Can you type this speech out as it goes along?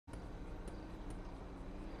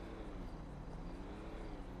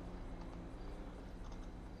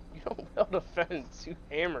build a fence, you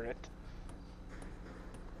hammer it.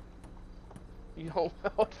 You don't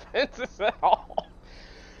build fences at all.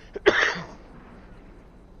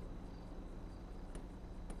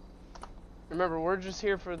 Remember, we're just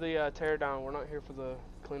here for the tear down. We're not here for the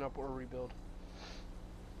cleanup or rebuild.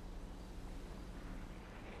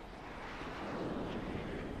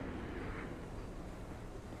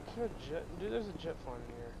 Jet, dude, there's a jet flying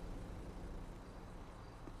in here.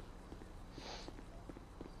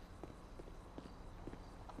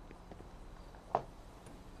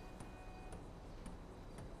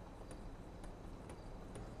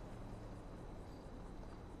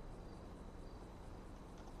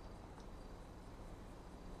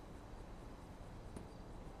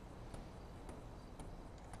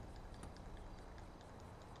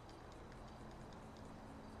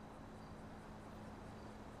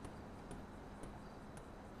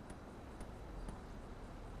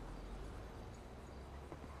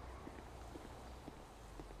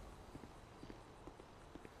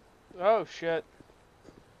 Oh shit.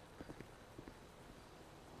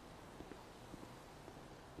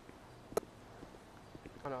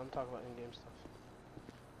 Oh no, I'm talking about in-game stuff.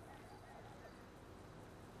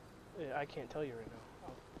 Yeah, I can't tell you right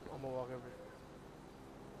now. I'm gonna walk over.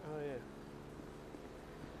 Oh yeah.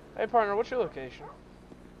 Hey partner, what's your location?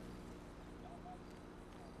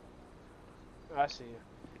 I see you.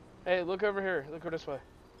 Hey, look over here. Look this way.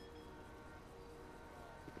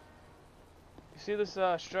 You see this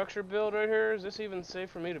structure build right here? Is this even safe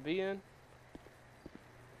for me to be in?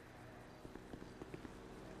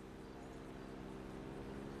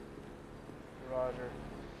 Roger.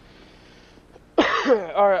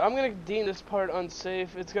 Alright, I'm gonna deem this part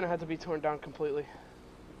unsafe. It's gonna have to be torn down completely.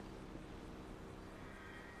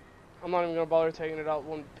 I'm not even gonna bother taking it out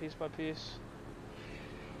one piece by piece.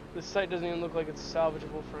 This site doesn't even look like it's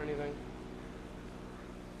salvageable for anything.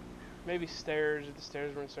 Maybe stairs, if the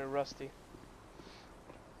stairs weren't so rusty.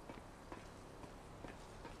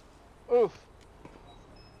 Oof!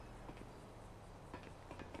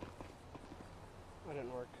 That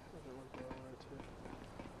didn't work. That didn't work the other way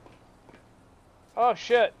too. Oh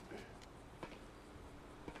shit!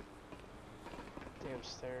 Damn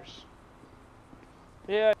stairs.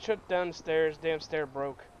 Yeah, I tripped down the stairs. Damn stair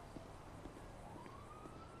broke.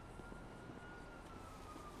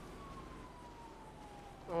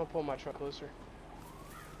 I'm gonna pull my truck closer.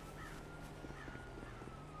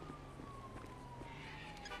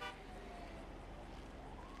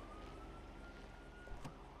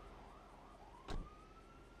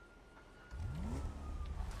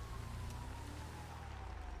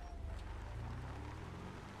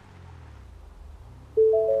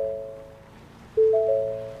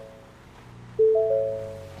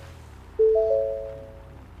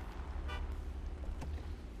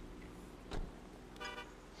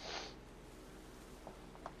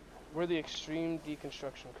 We're the Extreme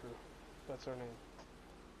Deconstruction Crew. That's our name.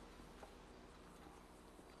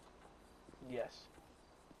 Yes.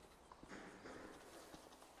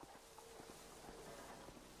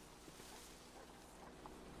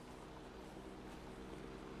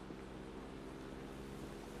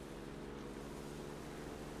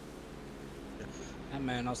 Hey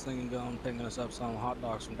man, I was thinking of going picking us up some hot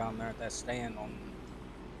dogs from down there at that stand on,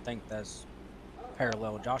 I think that's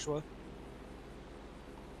parallel Joshua.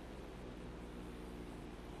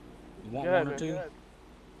 You want one or two?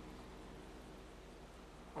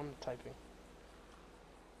 I'm typing.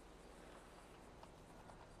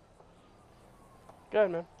 Go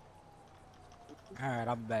ahead, man. Alright,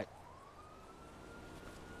 I'll be back.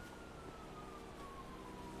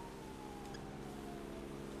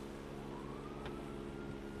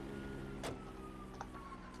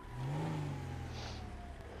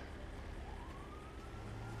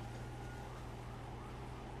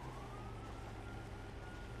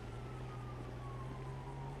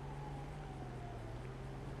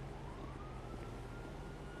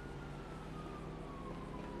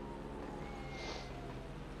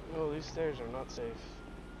 Oh, these stairs are not safe.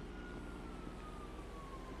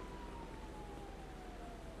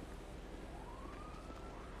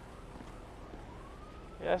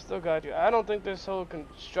 Yeah, I still got you. I don't think this whole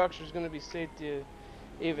structure is going to be safe to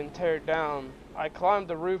even tear down. I climbed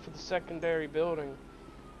the roof of the secondary building,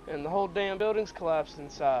 and the whole damn building's collapsed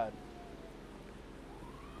inside.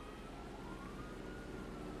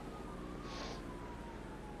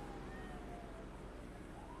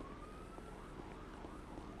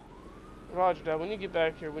 Roger that. When you get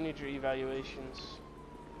back here, we need your evaluations.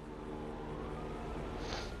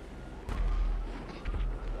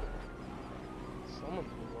 Someone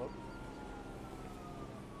blew up.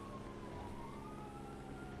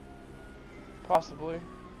 Possibly.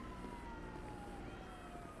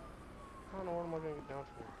 am I gonna get down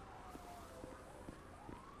from here?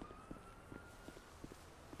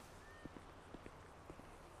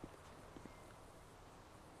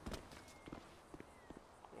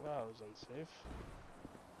 That was unsafe.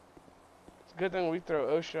 It's a good thing we throw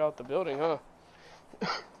OSHA out the building, huh?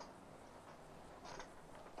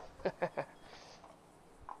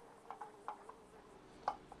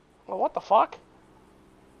 Well, what the fuck?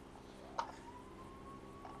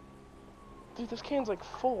 Dude, this can's like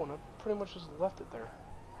full and I pretty much just left it there.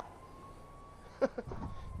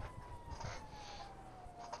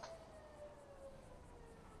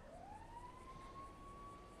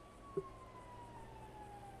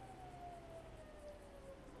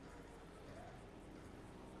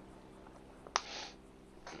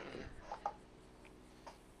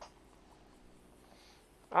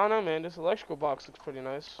 I don't know, man. This electrical box looks pretty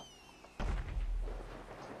nice.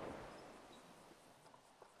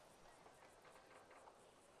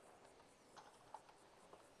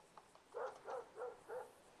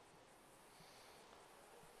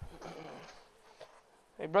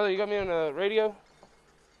 Hey, brother, you got me on the radio?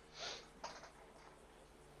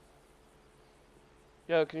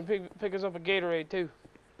 Yo, can you pick us up a Gatorade, too?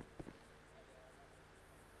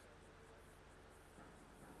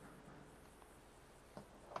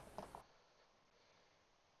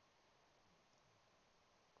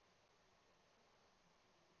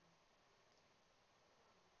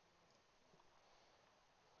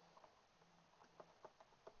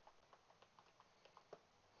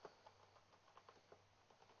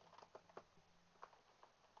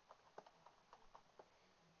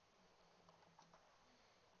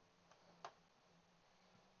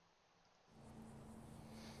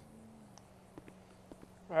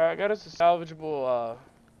 Alright, I got us a salvageable,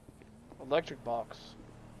 electric box.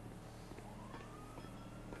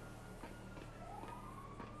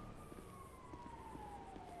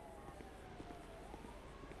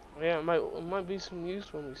 Yeah, it might be some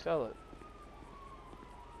use when we sell it.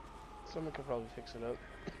 Someone could probably fix it up.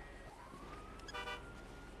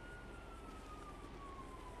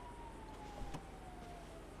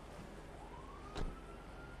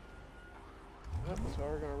 Yep, that's why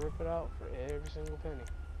we're gonna rip it out for every single penny.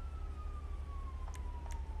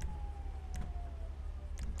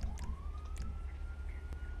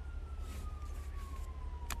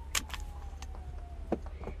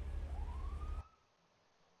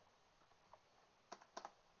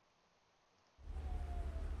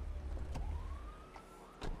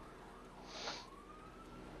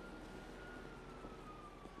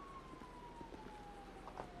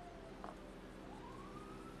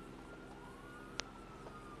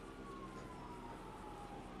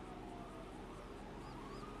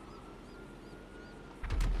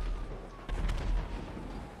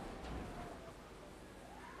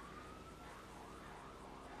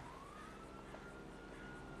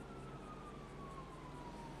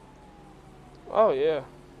 Oh, yeah.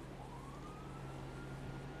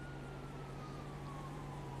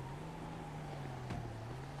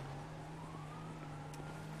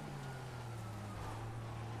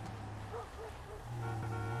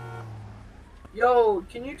 Yo,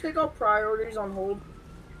 can you take all priorities on hold?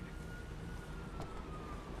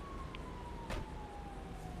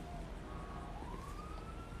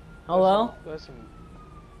 Hello? Listen,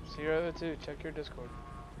 002, check your Discord.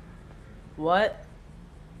 What?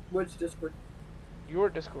 Which Discord? Your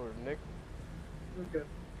Discord, Nick. Okay.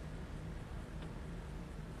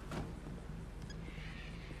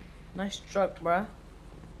 Nice truck, bruh.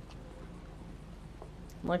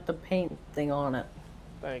 I like the paint thing on it.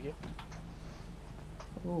 Thank you.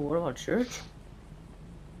 Ooh, what about church?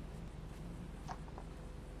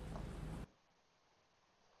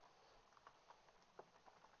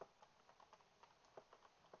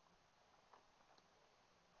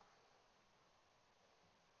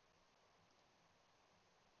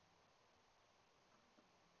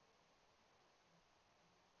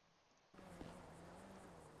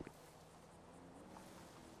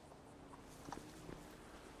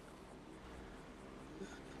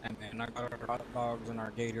 And man, I got our hot dogs and our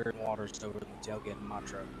gator and water stowed in the tailgate in my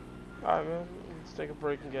truck. Alright, man. Let's take a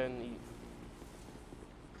break and get and eat.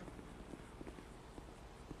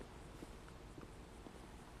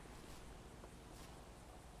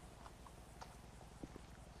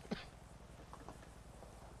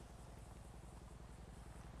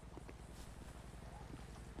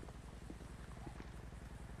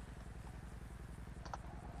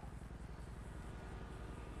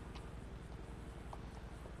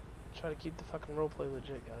 Try to keep the fucking roleplay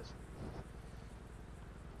legit, guys.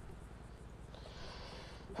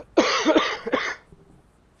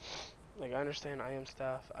 Like, I understand I am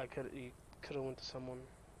staff. You could have went to someone.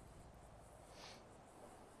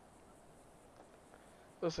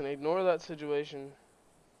 Listen, ignore that situation.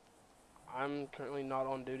 I'm currently not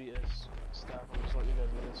on duty as staff. I'm just letting you guys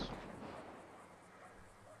know this.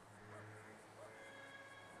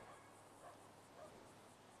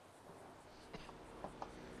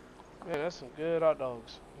 Man, that's some good hot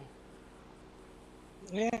dogs.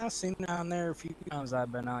 Yeah, I've seen down there a few times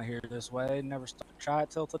I've been out here this way. Never tried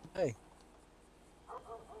it till today.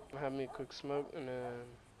 Have me a quick smoke and then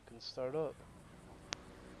can start up.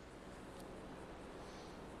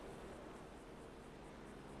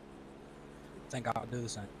 Think I'll do the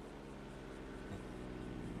same.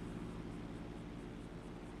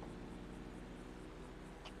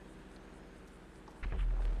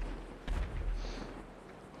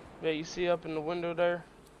 Yeah, you see up in the window there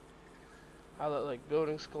how that like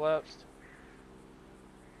building's collapsed?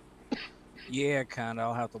 Yeah, kinda.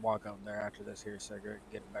 I'll have to walk up there after this here cigarette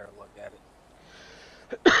and get a better look at it.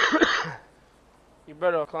 You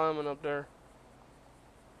better climbing up there.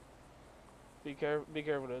 Be careful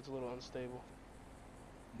though, it's a little unstable.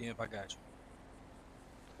 Yep, I got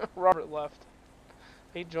you. Robert left.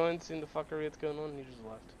 He joined, seen the fuckery that's going on, and he just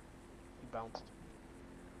left. He bounced.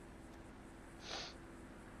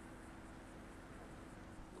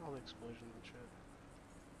 All the explosions and shit.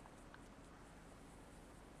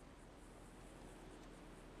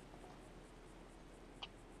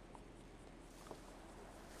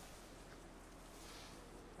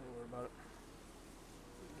 Don't worry about it.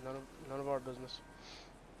 None of our business.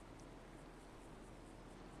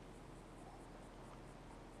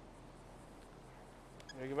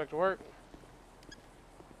 Gotta get back to work.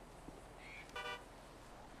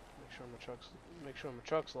 Make sure my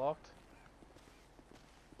truck's locked.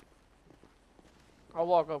 I'll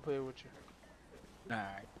walk up here with you.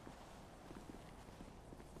 Alright.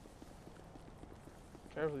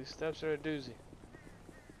 Careful, these steps are a doozy.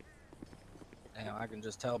 Damn, I can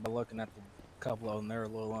just tell by looking at the couple of them, they're a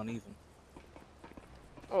little uneven.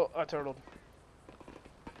 Oh, I turtled.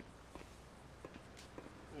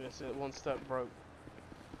 Yes, it one step broke.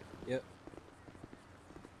 Yep.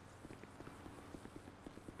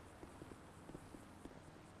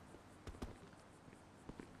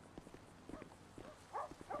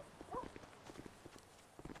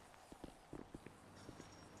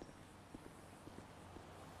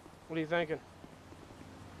 What are you thinking?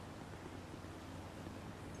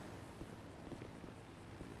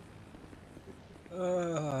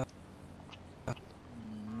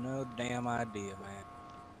 No damn idea, man.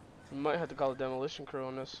 We might have to call a demolition crew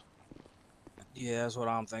on this. Yeah, that's what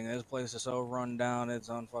I'm thinking. This place is so run down, it's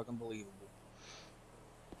unfucking believable.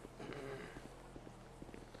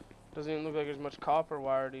 Doesn't even look like there's much copper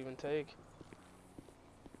wire to even take.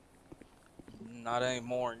 Not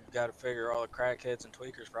anymore. You gotta figure all the crackheads and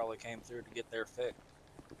tweakers probably came through to get their fix.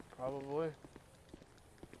 Probably.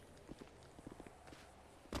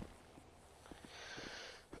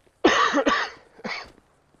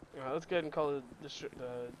 Yeah, let's go ahead and call the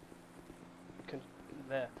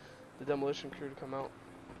demolition crew to come out.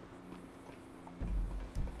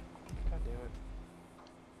 God damn it.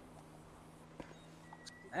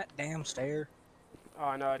 That damn stair. Oh,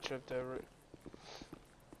 I know, I tripped over it.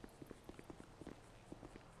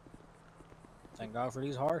 Thank God for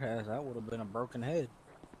these hard hats. That would have been a broken head.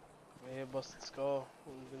 Yeah, busted skull.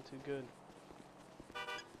 Wouldn't have been too good.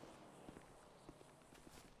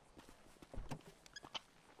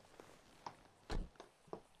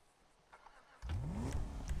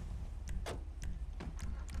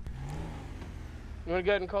 You wanna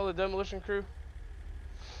go ahead and call the demolition crew?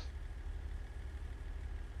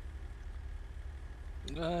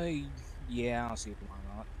 Yeah, I don't see why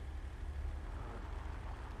not.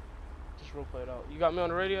 Just roleplay it out. You got me on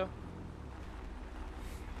the radio?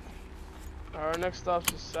 Our next stop's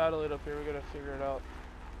just satellite up here. We gotta figure it out.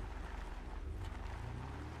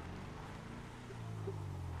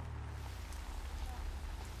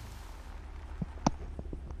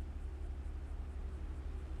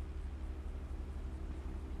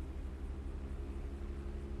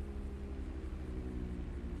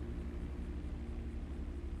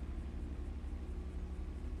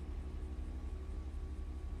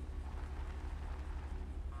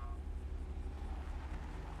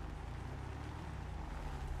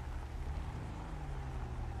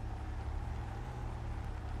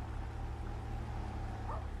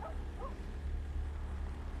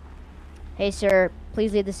 Hey, sir,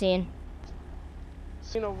 please leave the scene.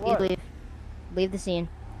 Scene of Please what? leave. Leave the scene.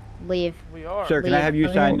 Leave. We are. Sir, can I have you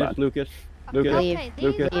Leave. sign this, Lucas? Lucas, Leave.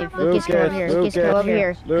 Lucas, Leave. Lucas, Come over here. Lucas, come over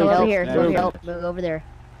here. Come Lucas, over here. Lucas. Nope, go over there.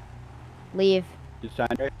 Leave. You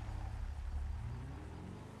signed it?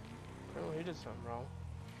 Oh, he did something wrong.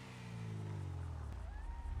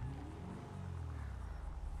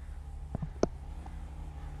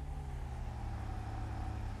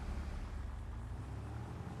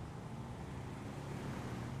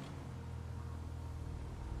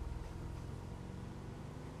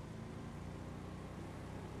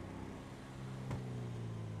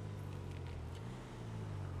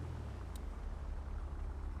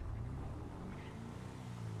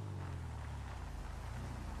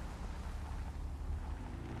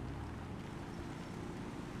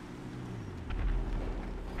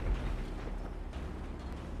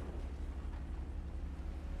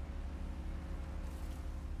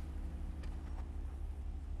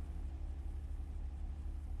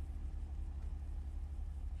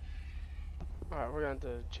 Alright, we're going to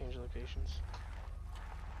have to change locations.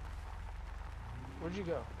 Where'd you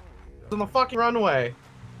go? It's on the fucking runway.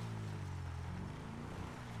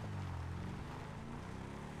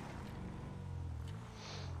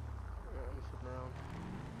 Alright, I'm flipping around.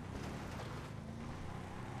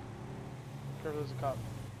 Careful, there's a cop.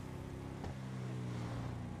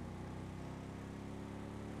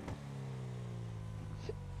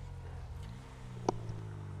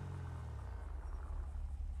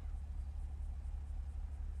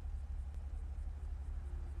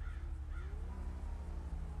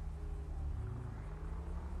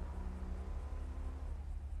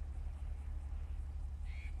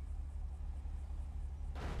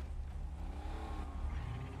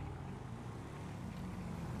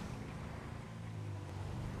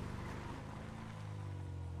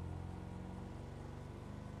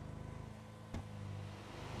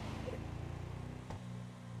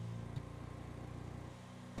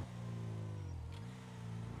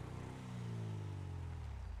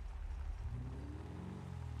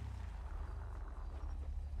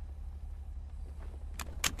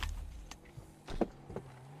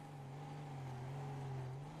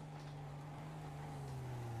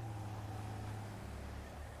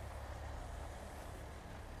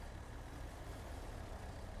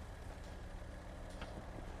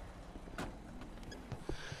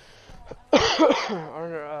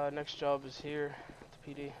 Our next job is here at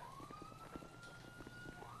the PD.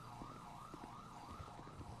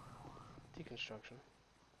 Deconstruction.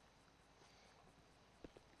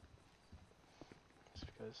 Just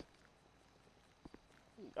because.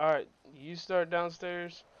 Alright, you start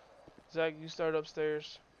downstairs. Zach, you start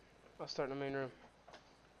upstairs. I'll start in the main room.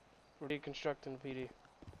 We're deconstructing the PD.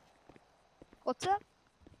 What's up?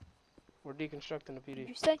 We're deconstructing the Did PD.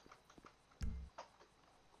 you say?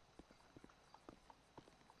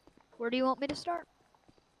 Where do you want me to start?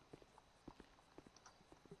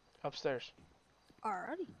 Upstairs.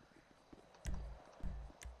 Alrighty.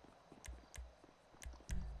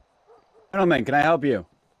 Gentlemen, can I help you?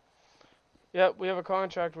 Yep, we have a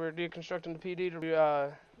contract. We're deconstructing the PD to be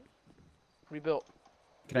rebuilt.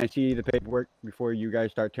 Can I see the paperwork before you guys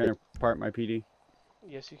start tearing apart my PD?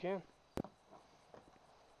 Yes, you can.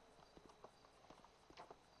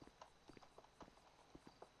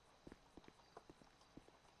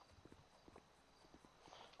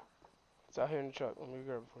 It's out here in the truck. Let me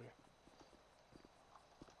grab it for you.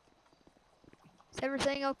 Is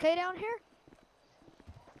everything okay down here?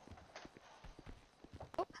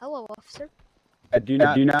 Oh, hello, officer. I do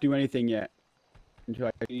not do anything yet until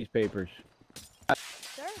I see these papers.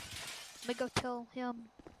 Sir, let me go tell him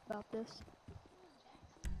about this.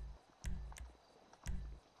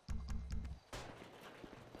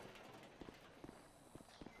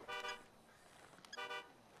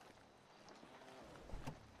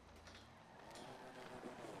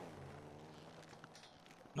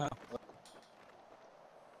 No.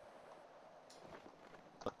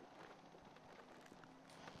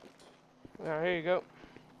 Now, here you go.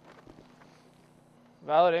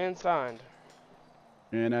 Valid and signed.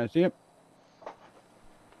 And I see it.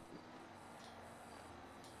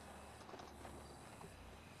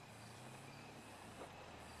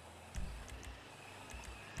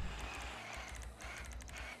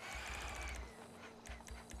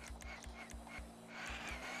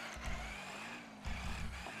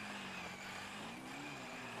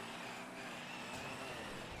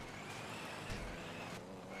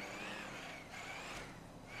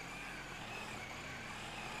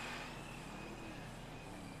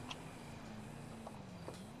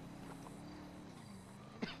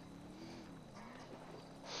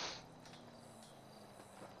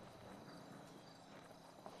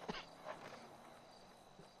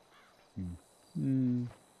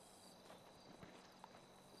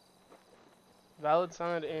 Valid,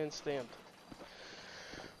 signed, and stamped.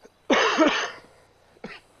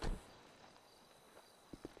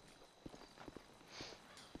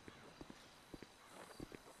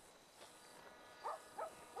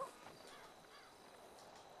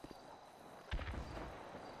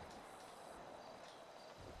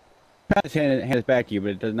 I'll just hand it back to you, but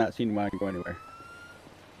it does not seem to want to go anywhere.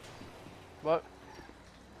 What?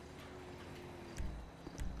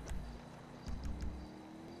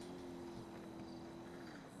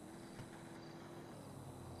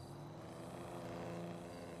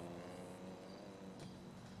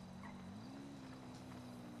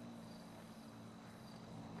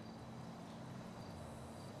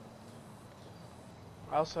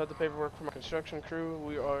 I also had the paperwork for my construction crew.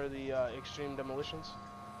 We are the Extreme Demolitions.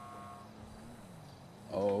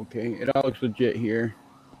 Okay, it all looks legit here.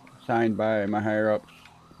 Signed by my higher ups.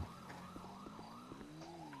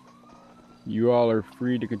 You all are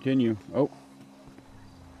free to continue. Oh.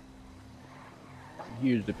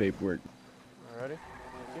 Here's the paperwork. Alrighty. Thank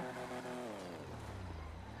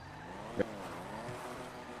you.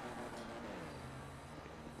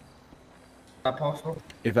 That possible?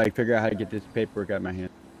 If I figure out how to get this paperwork out of my hand.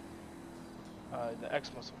 The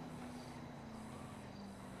X muscle.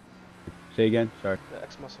 Say again? Sorry. The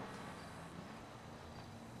X muscle.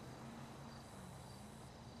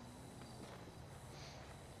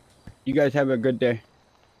 You guys have a good day.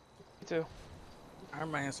 You too. Alright,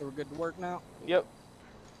 man, so we're good to work now? Yep.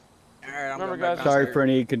 Alright, I'm Remember, going back guys, Sorry downstairs. for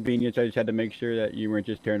any inconvenience. I just had to make sure that you weren't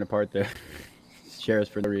just tearing apart the sheriffs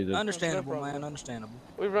for no reason. Understandable, problem. man, understandable.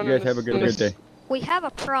 We run You guys have a good day. We have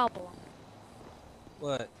a problem.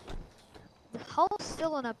 What? The whole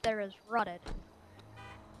ceiling up there is rotted.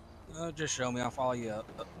 Just show me, I'll follow you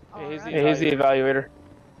up. Alright. He's the evaluator.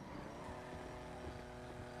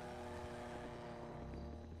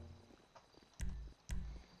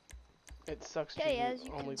 It sucks. Okay, being as the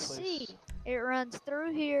you only can place. see, it runs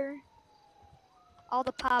through here, all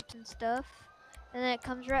the pipes and stuff, and then it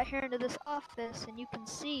comes right here into this office, and you can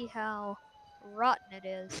see how rotten it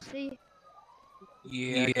is. See?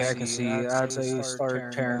 Yeah, I can see. I'd say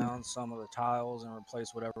start tearing down some of the tiles and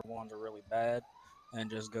replace whatever ones are really bad, and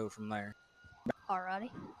just go from there. Alrighty.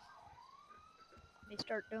 Let me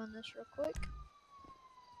start doing this real quick.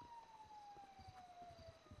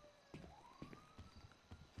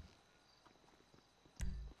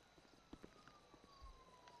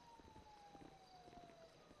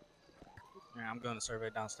 Yeah, I'm going to survey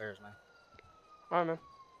downstairs, man. Alright, man.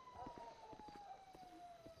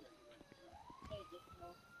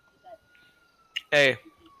 Hey.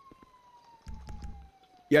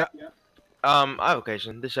 Yeah. I have a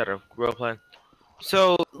question. This is a real play.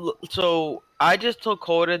 So I just told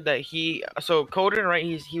Colton that Colton, right?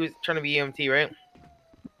 He was trying to be EMT, right?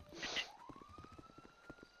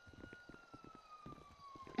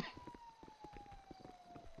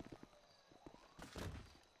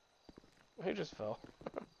 He just fell.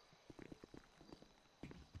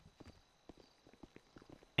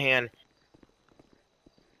 And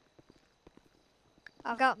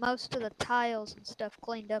I've got most of the tiles and stuff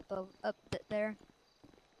cleaned up there.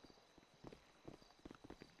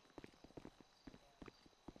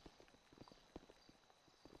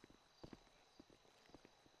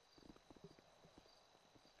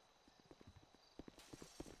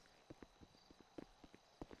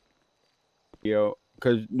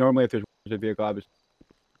 Because normally if there's a vehicle, obviously.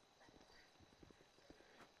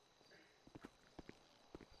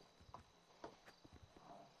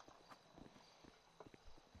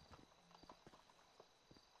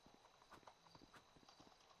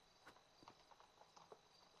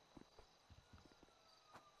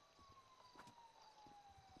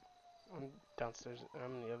 I'm downstairs.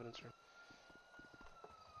 I'm in the evidence room.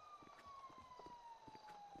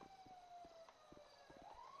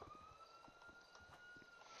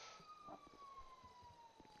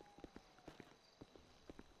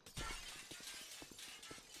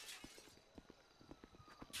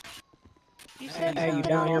 You said Hey, you something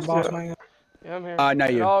down here, else? boss man? Yeah, I'm here. Not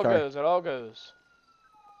it you, all sorry. goes. It all goes.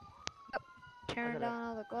 Tearing gotta- down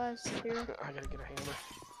all the glass here. I gotta get a hammer.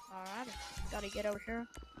 Alrighty. Gotta get over here.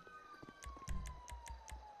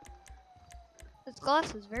 This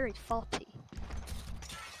glass is very faulty.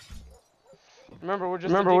 Remember, we're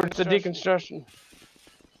just the deconstruction.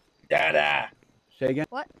 Dada. Say again?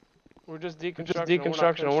 We're just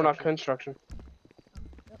deconstruction. We're not construction.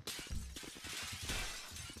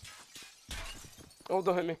 Oh,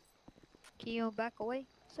 don't hit me. Can you back away,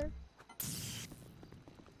 sir?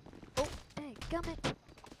 Oh, dang, gummit.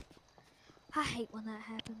 I hate when that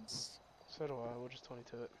happens. So do I. We'll just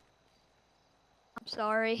 22 it. I'm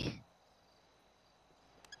sorry.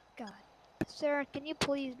 God. Sir, can you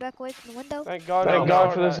please back away from the window? Thank God. Thank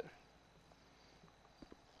God for this.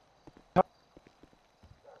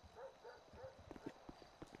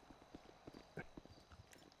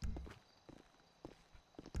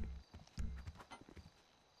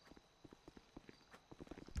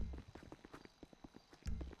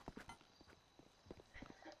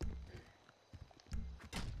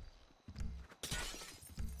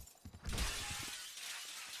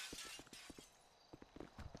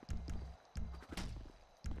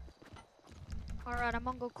 Alright, I'm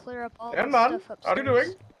gonna go clear up all Yeah, this man. stuff How are you upstairs.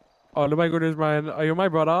 doing? Oh my goodness, man. Are you my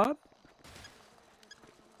brother?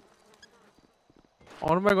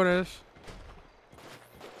 Oh my goodness.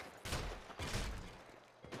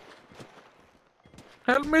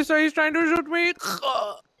 Help me, sir. He's trying to shoot me.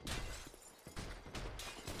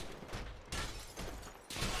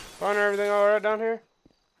 Partner, everything alright down here?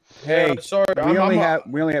 Hey, Yeah, sorry. we only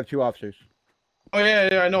have 2 officers. Oh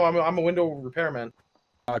yeah, I know. I'm a window repairman.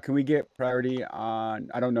 Can we get priority on?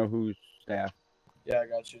 I don't know who's staff. Yeah, I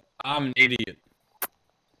got you. I'm an idiot.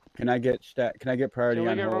 Can I get priority Can we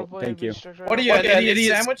on get hold? roleplay Thank you. restructure? What are you, an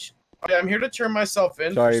idiot sandwich? Okay, I'm here to turn myself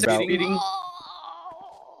in. Sorry for about- speeding.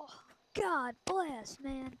 Oh, God bless,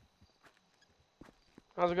 man.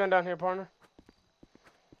 How's it going down here, partner?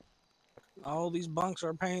 All these bunks are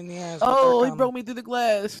a pain in the ass. Oh, he broke me through the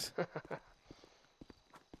glass.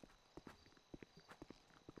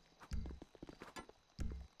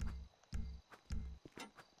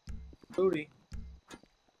 Booty.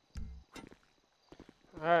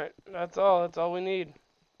 Alright, that's all. That's all we need.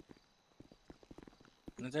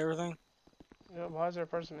 That's everything. Yeah, why is there a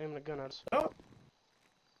person aiming a gun at us? Oh.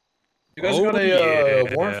 You guys got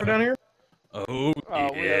a warrant for down here? Oh,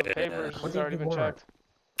 We have papers. It's already been checked.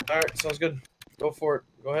 Alright, sounds good. Go for it.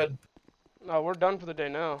 Go ahead. No, we're done for the day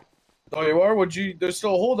now. Oh, you are? There's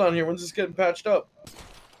still a hole down here. When's this getting patched up?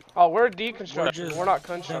 Oh, we're deconstruction. We're not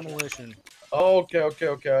construction. Demolition. Oh,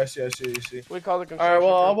 okay. I see. We call the construction. Alright,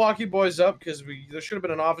 well, I'll crew. walk you boys up, because there should have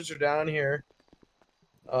been an officer down here.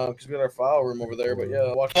 Because we got our file room over there, but yeah,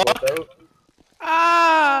 I'll walk you both out.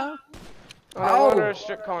 Ah! Oh, we're under a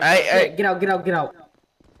strict contract. Hey, Get out.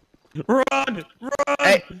 Run!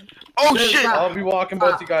 hey! Oh shit! I'll be walking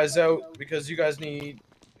both you guys out, because you guys need...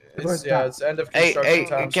 It's end of construction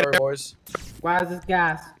time. Sorry, boys. Why is this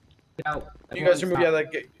gas? Get out. You guys remove, yeah,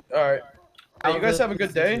 that gate. Alright. Hey, you guys have a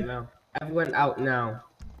good day? Everyone out now.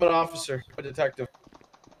 I'm an officer, a detective.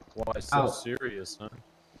 Why so serious, huh?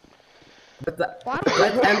 But let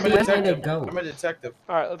I'm a detective. go. I'm a detective.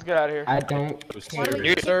 Alright, let's get out of here. I don't care.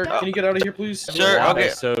 Sir, can you get out of here, please? Sir, Why okay.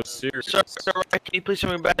 so serious? Sir, can you please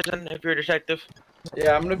show me badge then, if you're a detective?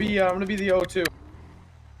 Yeah, I'm gonna be the O2.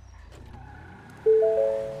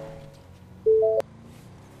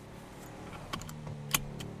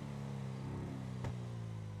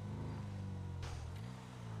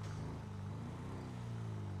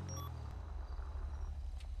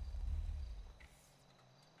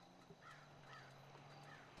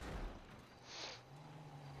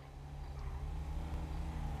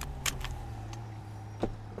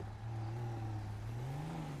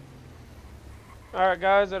 Alright,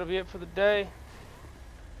 guys, that'll be it for the day.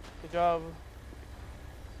 Good job.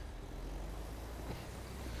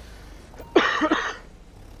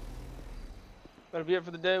 That'll be it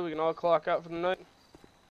for the day. We can all clock out for the night.